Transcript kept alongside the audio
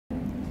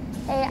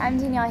Hey, I'm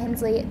Danielle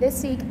Hensley.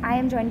 This week I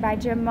am joined by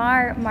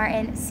Jamar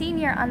Martin,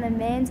 senior on the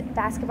men's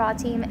basketball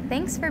team.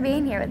 Thanks for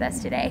being here with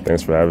us today.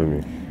 Thanks for having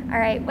me. All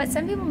right, what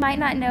some people might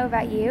not know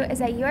about you is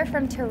that you are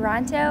from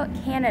Toronto,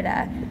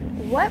 Canada.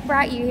 What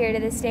brought you here to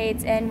the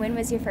States, and when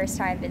was your first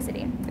time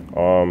visiting?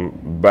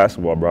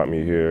 Basketball brought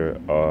me here.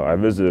 I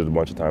visited a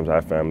bunch of times. I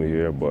have family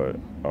here, but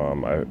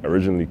I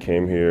originally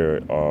came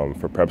here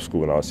for prep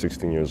school when I was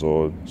 16 years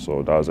old.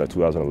 So that was at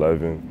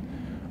 2011.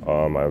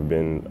 I've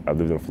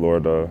lived in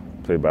Florida,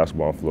 played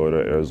basketball in Florida,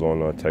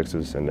 Arizona,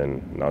 Texas, and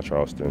then now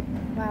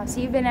Charleston. Wow, so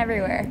you've been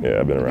everywhere. Yeah,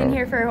 I've been around. Been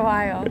here for a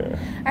while. Yeah.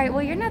 All right,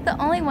 well, you're not the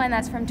only one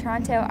that's from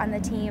Toronto on the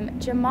team.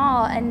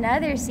 Jamal,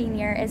 another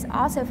senior, is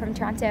also from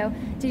Toronto.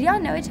 Did y'all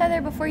know each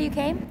other before you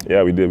came?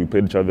 Yeah, we did. We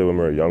played each other when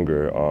we were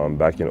younger,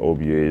 back in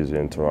OBAs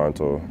in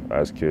Toronto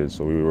as kids.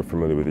 So we were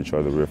familiar with each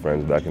other. We were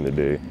friends back in the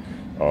day.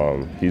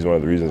 He's one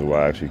of the reasons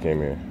why I actually came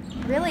here.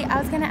 Really? I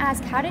was going to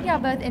ask, how did y'all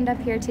both end up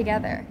here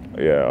together?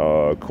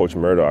 Yeah, Coach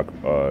Murdoch,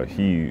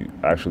 he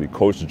actually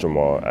coached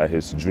Jamal at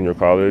his junior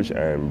college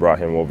and brought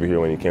him over here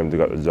when he came to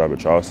get the job at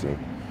Charleston.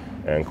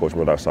 And Coach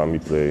Murdoch saw me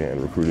play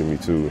and recruited me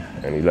too.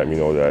 And he let me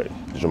know that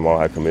Jamal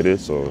had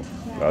committed, so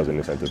that was an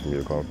incentive for me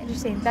to come.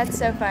 Interesting. That's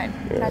so fun.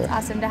 Yeah. That's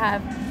awesome to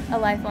have a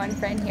lifelong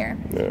friend here.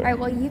 Yeah. All right,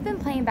 well, you've been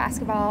playing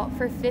basketball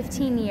for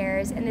 15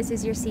 years, and this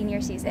is your senior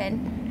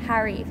season. How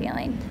are you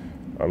feeling?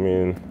 I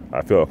mean,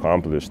 I feel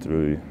accomplished,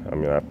 really. I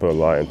mean, I put a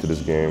lot into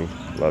this game,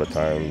 a lot of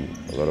time,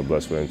 a lot of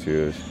blood, sweat, and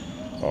tears.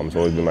 It's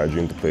always been my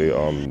dream to play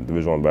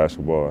Division I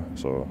basketball,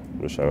 so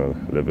I'm just trying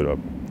to live it up.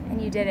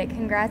 And you did it.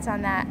 Congrats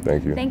on that.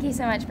 Thank you. Thank you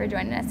so much for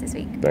joining us this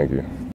week. Thank you.